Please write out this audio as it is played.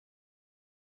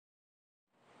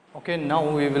Okay, now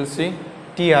we will see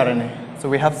tRNA. So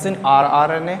we have seen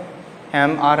rRNA,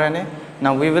 mRNA.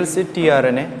 Now we will see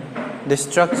tRNA. The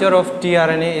structure of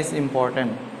tRNA is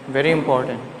important, very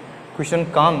important. Question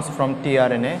comes from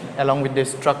tRNA along with the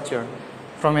structure.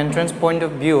 From entrance point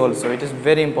of view also, it is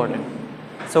very important.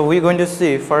 So we are going to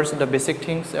see first the basic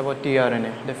things about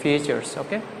tRNA, the features.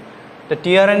 Okay, the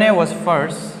tRNA was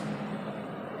first.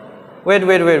 Wait.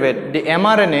 The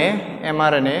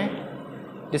mRNA,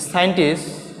 the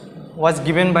scientist was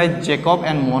given by Jacob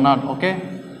and Monod. Okay,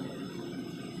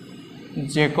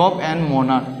 Jacob and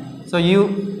Monod. So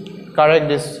you correct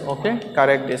this. Okay,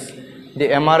 correct this. The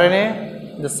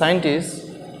mRNA, the scientist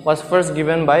was first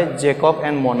given by Jacob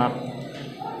and Monod,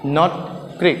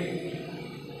 not Crick.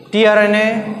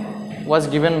 tRNA was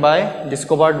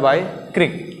discovered by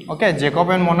Crick. Okay, Jacob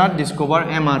and Monod discovered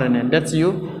mRNA. That's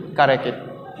you correct it.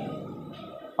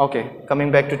 Okay,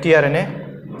 coming back to tRNA.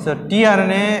 So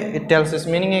tRNA, it tells its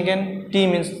meaning again. T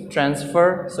means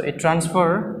transfer. So it stands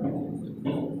for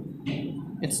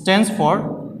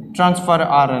transfer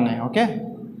RNA. Okay.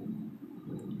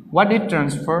 What it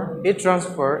transfer? It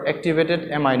transfer activated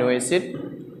amino acid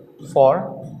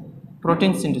for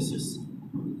protein synthesis.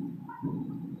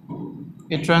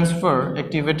 It transfer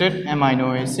activated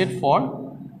amino acid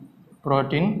for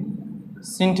protein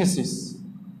synthesis.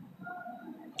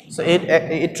 So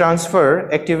it transfer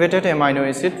activated amino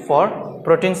acid for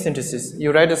protein synthesis.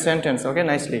 You write a sentence, okay,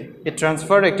 nicely. It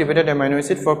transfer activated amino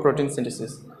acid for protein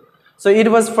synthesis. So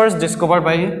it was first discovered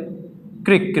by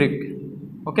Crick.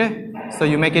 Okay, so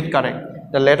you make it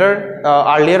correct. The later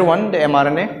earlier one, the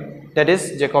mRNA, that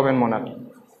is Jacob and Monod.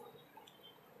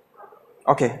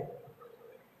 Okay.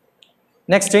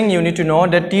 Next thing you need to know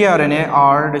that tRNA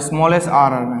are the smallest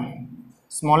RNA.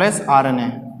 Smallest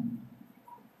RNA.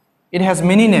 It has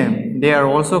many names. They are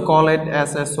also called it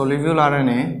as a soluble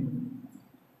RNA.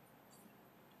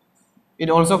 It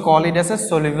also called it as a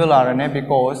soluble RNA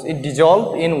because it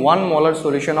dissolves in 1 molar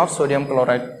solution of sodium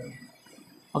chloride.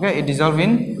 Okay, it dissolves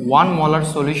in 1 molar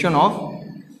solution of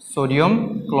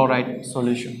sodium chloride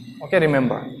solution. Okay,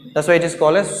 remember. That's why it is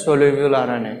called as soluble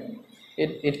RNA.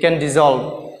 It can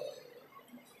dissolve.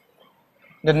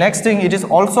 The next thing, it is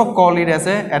also called it as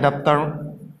a adapter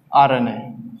RNA.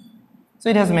 So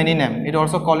it has many names. It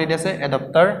also called it as a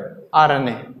adapter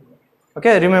RNA.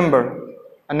 Okay, remember.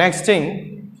 Next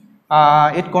thing,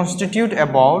 it constitutes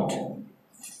about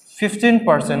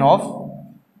 15% of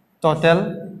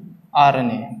total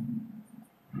RNA.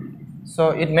 So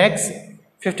it makes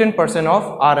 15%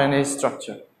 of RNA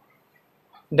structure.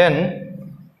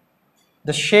 Then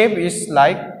the shape is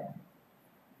like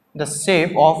the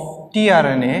shape of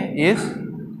tRNA is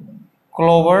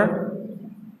clover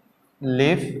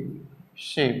leaf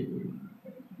shape.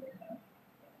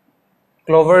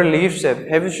 Clover leaf shape.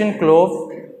 Have you seen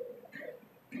clove?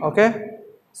 Okay,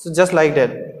 so just like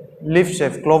that, leaf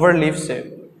shape, clover leaf shape.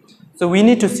 So we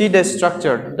need to see the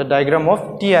structure, the diagram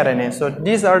of tRNA. So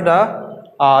these are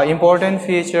the important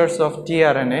features of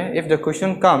tRNA. If the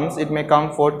question comes, it may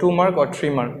come for 2 mark or 3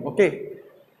 mark. Okay,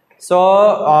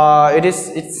 so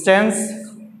it stands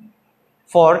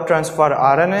for transfer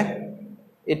RNA.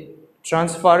 It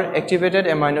transfer activated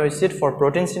amino acid for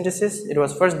protein synthesis. It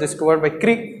was first discovered by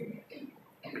Crick,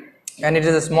 and it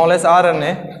is the smallest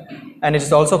RNA, and it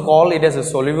is also called it as a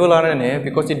soluble RNA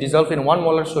because it dissolves in 1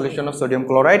 molar solution of sodium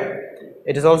chloride.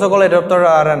 It is also called adapter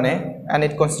RNA, and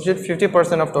it constitutes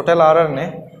 50% of total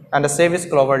RNA, and the shape is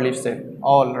clover leaf shape.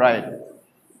 All right.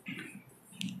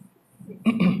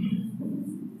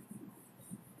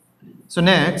 So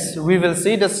next we will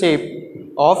see the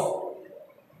shape of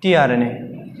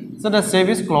tRNA. So the shape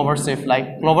is clover shape,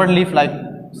 like clover leaf like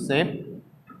shape.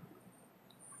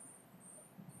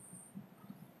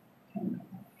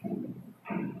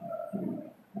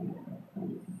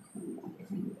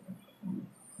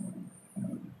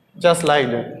 Just like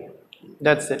that.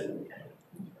 That's it.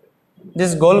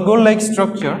 This gold like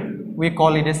structure, we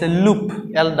call it as a loop.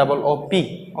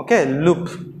 L-O-O-P. Okay, loop.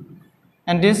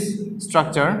 And this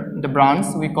structure, the branch,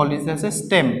 we call it as a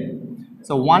stem.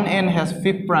 So one end has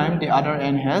 5' prime, the other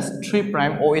end has 3'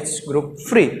 prime OH group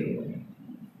free.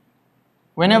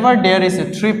 Whenever there is a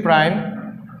 3'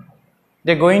 prime,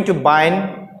 they're going to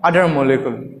bind other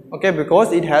molecule. Okay,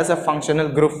 because it has a functional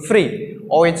group free,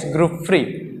 OH group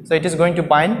free. So it is going to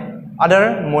bind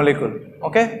other molecule.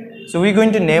 Okay, so we're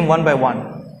going to name one by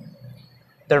one.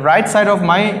 The right side of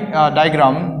my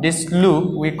diagram, this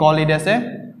loop, we call it as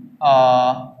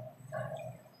a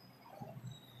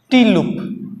T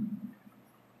loop.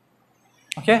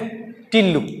 Okay,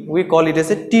 T loop. We call it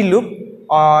as a T loop,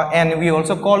 and we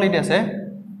also call it as a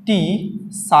T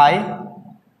psi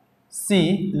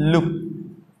C loop.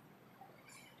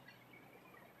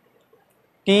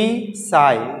 T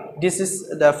psi. This is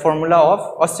the formula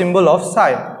of or symbol of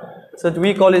psi. So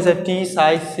we call it a T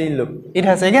psi C loop. It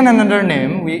has again another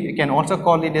name. We can also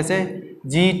call it as a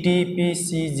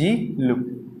GTPCG loop.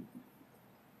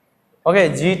 Okay,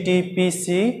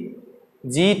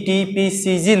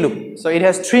 GTPCG loop. So it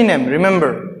has three names.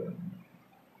 Remember,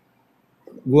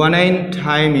 guanine,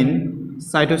 thymine,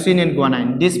 cytosine, and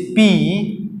guanine. This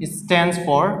P stands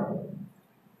for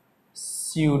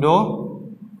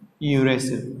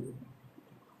pseudo-uracil.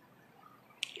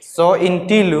 So in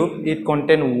T loop, it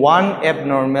contains one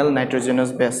abnormal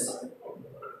nitrogenous base.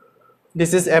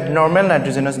 This is abnormal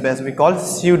nitrogenous base. We call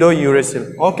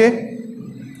pseudo-uracil. Okay.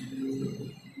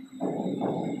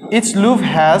 Each loop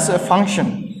has a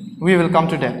function. We will come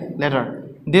to that later.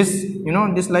 This,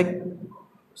 this like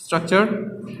structure,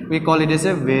 we call it as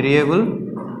a variable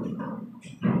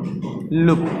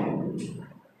loop.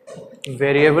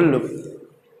 Variable loop.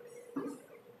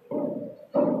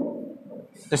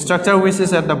 The structure which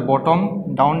is at the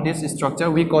bottom, down this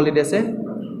structure, we call it as a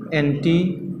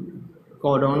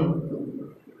anticodon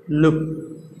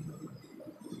loop.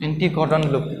 Anticodon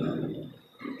loop.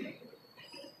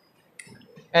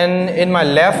 And in my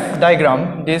left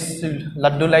diagram, this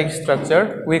laddu like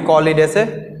structure, we call it as a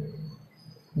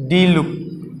D loop.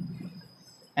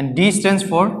 And D stands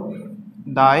for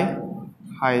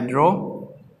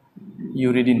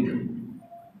dihydrouridine.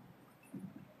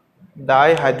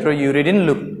 Dihydrouridine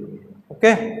loop.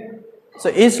 Okay. So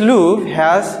each loop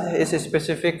has its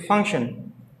specific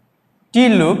function. T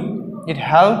loop, it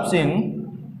helps in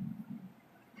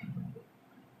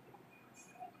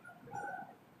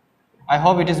I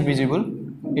hope it is visible.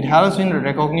 It helps in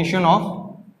recognition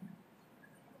of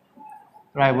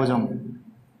ribosome.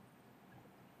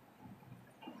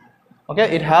 Okay,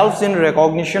 it helps in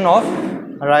recognition of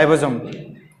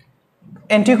ribosome.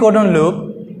 Anticodon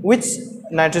loop, which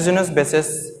nitrogenous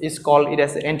bases is called it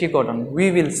as anticodon.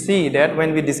 We will see that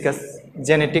when we discuss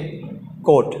genetic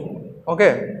code.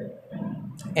 Okay,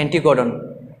 anticodon.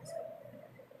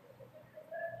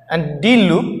 And D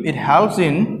loop, it helps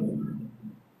in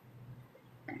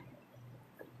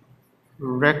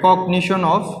recognition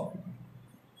of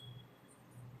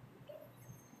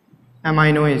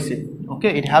amino acid.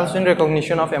 Okay, it helps in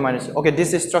recognition of amino acid. Okay,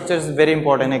 this structure is very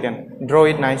important again. Draw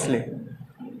it nicely.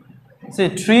 See,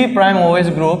 3'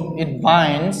 OH group, it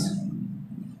binds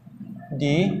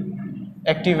the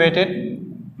activated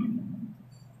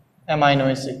amino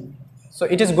acid. So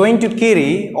it is going to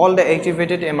carry all the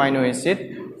activated amino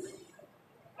acid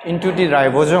into the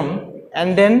ribosome,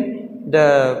 and then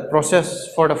the process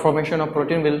for the formation of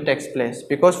protein will take place,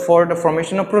 because for the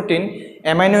formation of protein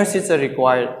amino acids are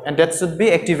required, and that should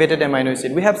be activated amino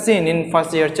acid. We have seen in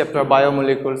first year chapter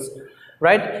biomolecules,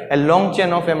 right? A long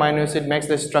chain of amino acid makes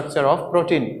the structure of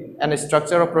protein, and the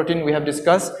structure of protein we have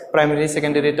discussed primary,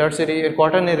 secondary, tertiary, and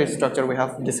quaternary structure we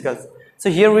have discussed. So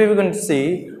here we are going to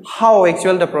see how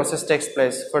actually the process takes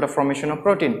place for the formation of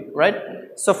protein, right?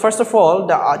 So first of all,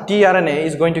 the tRNA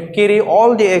is going to carry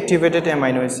all the activated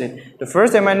amino acid. The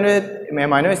first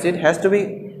amino acid has to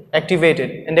be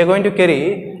activated, and they are going to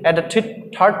carry at the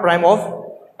third prime of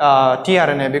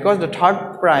tRNA, because the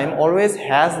third prime always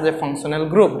has the functional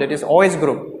group, that is OH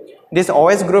group. This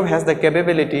OH group has the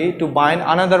capability to bind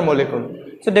another molecule.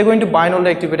 So they are going to bind all the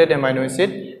activated amino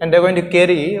acid, and they are going to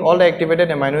carry all the activated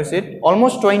amino acid,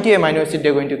 almost 20 amino acid they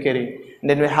are going to carry. And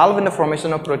then we help in the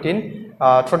formation of protein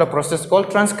through the process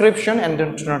called transcription and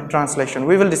then translation.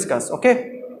 We will discuss,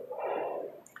 okay?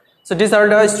 So these are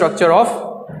the structure of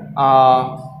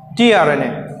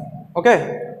tRNA,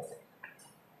 okay?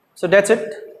 So that's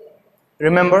it.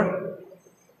 Remember?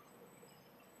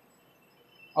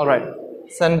 Alright.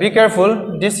 So and be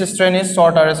careful, this strand is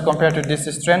shorter as compared to this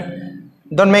strand.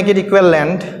 Don't make it equal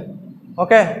length.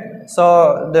 Okay.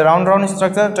 So the round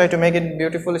structure, try to make it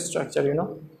beautiful structure,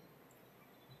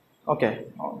 Okay.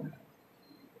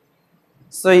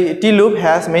 So T loop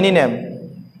has many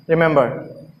names. Remember,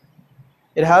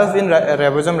 it helps in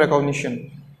ribosome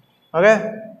recognition.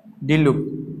 Okay. D loop,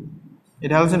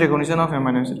 it helps in recognition of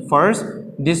amino acid. First,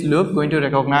 this loop going to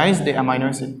recognize the amino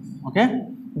acid. Okay.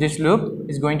 This loop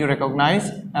is going to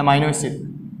recognize amino acid.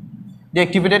 The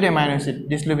activated amino acid,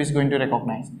 this loop is going to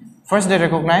recognize. First they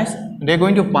recognize, they are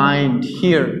going to bind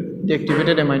here the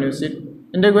activated amino acid,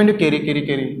 and they are going to carry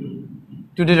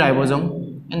to the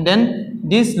ribosome, and then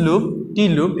this loop, T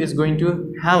loop, is going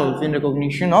to help in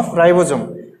recognition of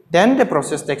ribosome. Then the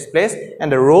process takes place,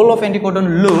 and the role of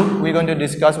anticodon loop we are going to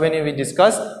discuss when we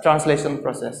discuss translation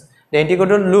process. The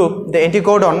anticodon loop, the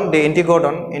anticodon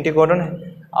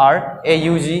are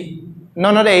AUG, no,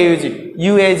 not AUG,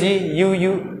 UAG,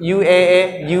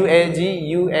 UAA, UAG,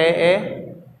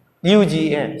 UAA,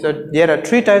 UGA. So there are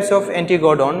three types of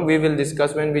anticodon we will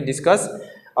discuss when we discuss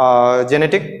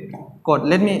genetic code.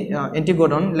 Let me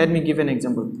anticodon. Let me give an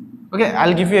example. Okay,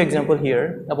 I'll give you an example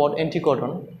here about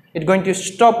anticodon. It's going to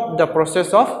stop the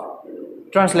process of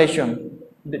translation.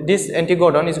 This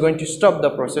anticodon is going to stop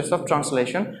the process of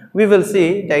translation. We will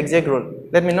see the exact role.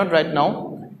 Let me not right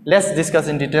now. Let's discuss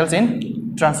in details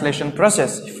in translation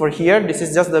process. For here, this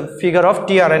is just the figure of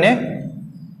tRNA.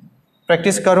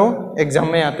 Practice karo,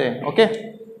 exam mein aate.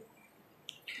 Okay.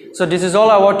 So this is all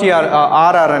about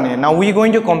rRNA. Now we are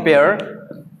going to compare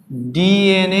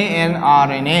DNA and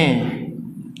RNA.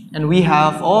 And we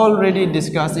have already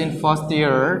discussed in first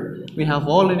year. We have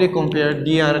already compared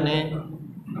DNA.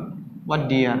 What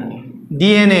DNA?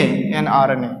 DNA and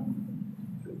RNA.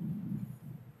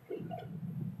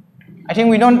 I think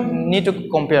we don't need to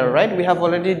compare, right? We have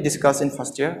already discussed in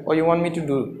first year. Or you want me to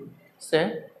do?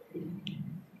 Say.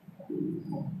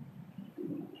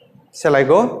 Shall I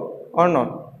go or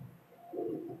not?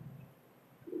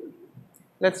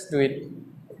 Let's do it.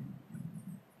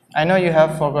 I know you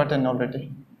have forgotten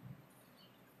already.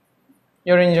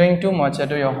 You're enjoying too much at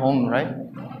your home, right?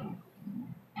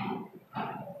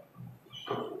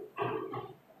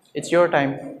 It's your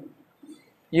time.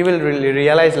 You will really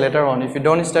realize later on. If you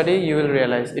don't study, you will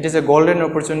realize. It is a golden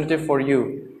opportunity for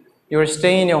you. You're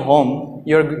staying in your home.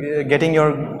 You're getting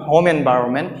your home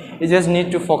environment. You just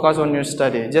need to focus on your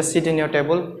study. Just sit in your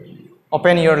table,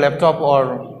 open your laptop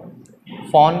or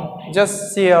phone,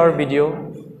 just see our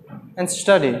video and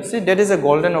study. See, that is a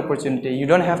golden opportunity. You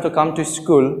don't have to come to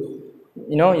school.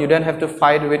 You know, you don't have to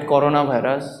fight with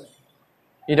coronavirus.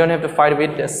 You don't have to fight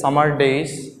with the summer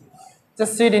days.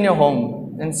 Just sit in your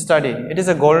home and study. It is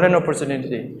a golden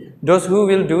opportunity. Those who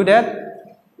will do that,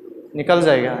 nikal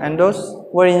jayega. And those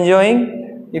who are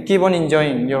enjoying, you keep on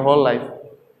enjoying your whole life.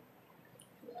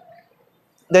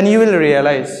 Then you will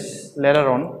realize later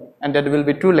on, and that will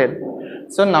be too late.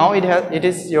 So now it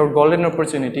is your golden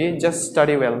opportunity. Just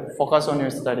study well. Focus on your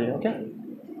study, okay?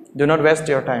 Do not waste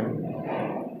your time.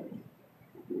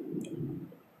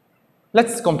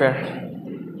 Let's compare.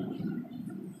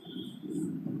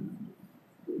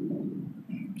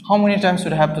 How many times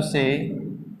should I have to say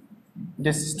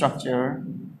this structure?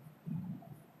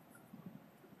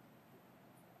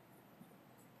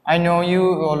 I know you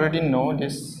already know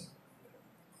this.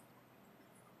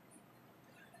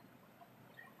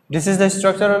 This is the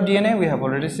structure of DNA, we have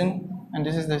already seen, and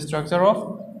this is the structure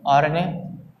of RNA.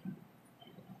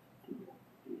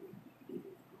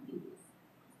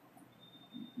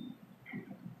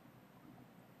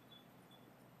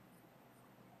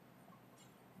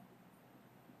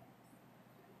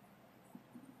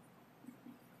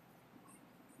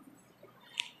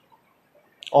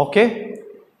 Okay,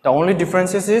 the only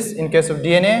differences is in case of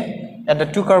DNA, at the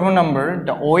 2 carbon number,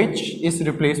 the OH is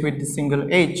replaced with the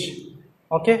single H.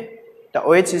 Okay, the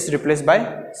OH is replaced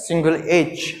by single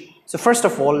H. So first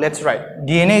of all, let's write.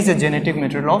 DNA is a genetic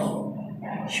material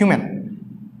of human.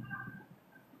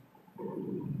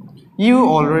 You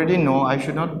already know I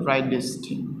should not write this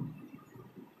thing.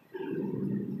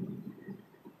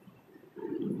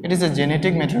 It is a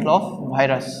genetic material of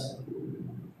virus.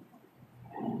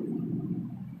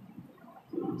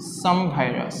 Some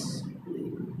virus.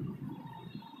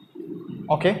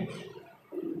 Okay,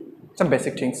 some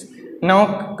basic things.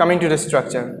 Now coming to the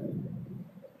structure.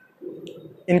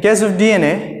 In case of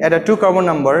DNA, at a 2 carbon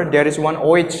number, there is one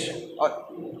OH.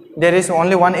 There is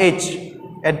only one H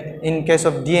in case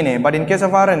of DNA, but in case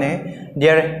of RNA,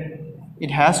 it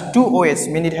has 2 OH,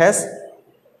 means it has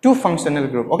 2 functional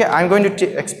group. Okay, I'm going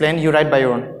to explain. You write by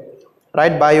your own.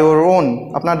 Write by your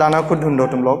own. Apna dana khud dhundo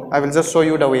tum log. I will just show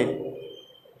you the way.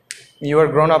 You are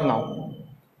grown up now.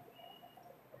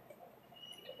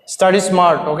 Study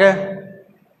smart, okay?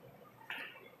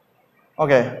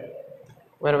 Okay.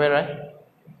 Where, right?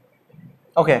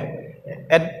 Okay.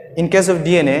 In case of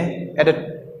DNA, at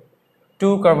a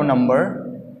 2 carbon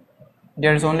number,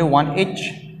 there is only one H.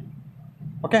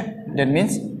 Okay? That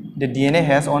means the DNA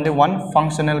has only one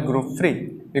functional group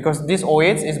free, because this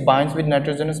OH is binds with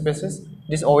nitrogenous bases.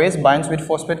 This OH binds with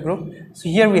phosphate group. So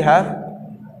here we have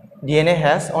DNA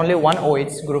has only one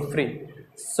OH group free.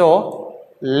 So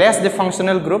less the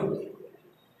functional group,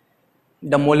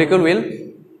 the molecule will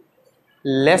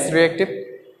less reactive.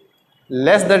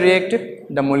 Less the reactive,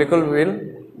 the molecule will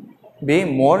be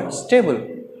more stable.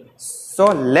 So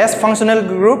less functional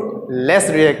group,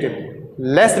 less reactive.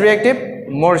 Less reactive,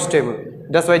 more stable.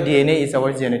 That's why DNA is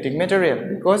our genetic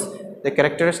material, because the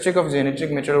characteristic of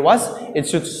genetic material was it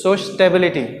should show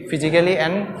stability physically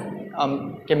and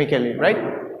chemically, right?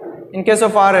 In case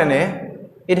of RNA,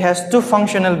 it has 2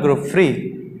 functional group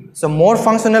free. So more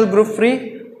functional group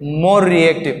free, more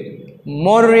reactive,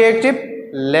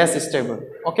 less stable.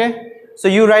 Okay, so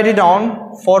you write it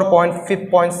down, 4 point, 5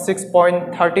 point, 6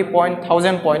 point, 30 point,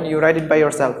 1000 point, you write it by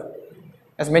yourself,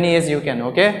 as many as you can.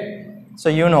 Okay, so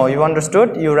you know, you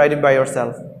understood, you write it by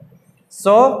yourself.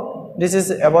 So this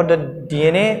is about the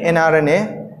DNA and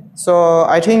RNA. So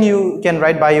I think you can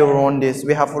write by your own this.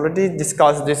 We have already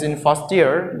discussed this in first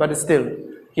year, but still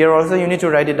here also you need to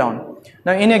write it down.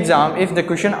 Now in exam, if the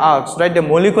question asks, write the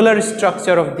molecular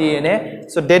structure of DNA,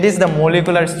 so that is the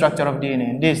molecular structure of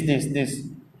DNA, this.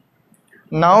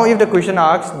 Now if the question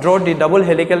asks, draw the double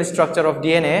helical structure of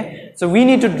DNA, so we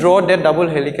need to draw that double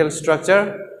helical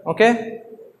structure, okay,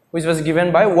 which was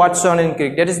given by Watson and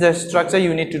Crick. That is the structure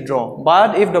you need to draw.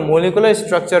 But if the molecular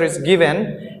structure is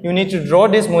given, you need to draw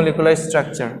this molecular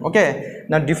structure. Okay.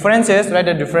 Now differences, right?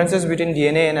 The differences between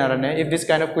DNA and RNA. If this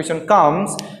kind of question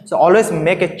comes, so always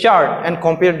make a chart and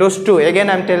compare those two. Again,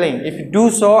 I'm telling, if you do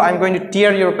so, I'm going to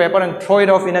tear your paper and throw it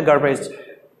off in a garbage.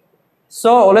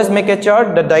 So always make a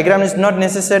chart. The diagram is not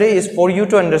necessary, it's for you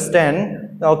to understand.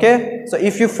 Okay, so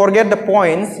if you forget the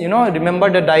points, you know, remember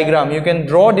the diagram. You can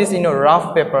draw this in a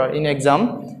rough paper in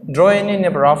exam. Draw in a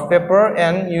rough paper,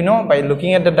 and you know, by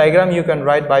looking at the diagram, you can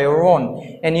write by your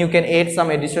own, and you can add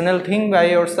some additional thing by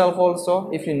yourself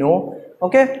also if you know.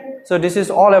 Okay, so this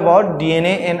is all about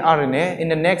DNA and RNA. In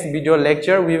the next video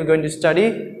lecture, we are going to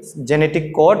study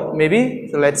genetic code, maybe.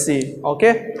 So let's see.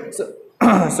 Okay, so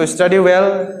so study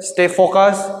well, stay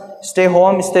focused, stay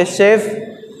home, stay safe.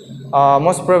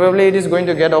 Most probably it is going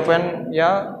to get open,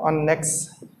 yeah, on next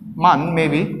month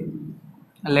maybe.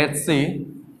 Let's see.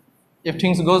 If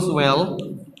things goes well,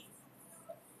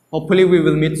 hopefully we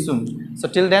will meet soon. So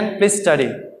till then, please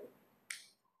study.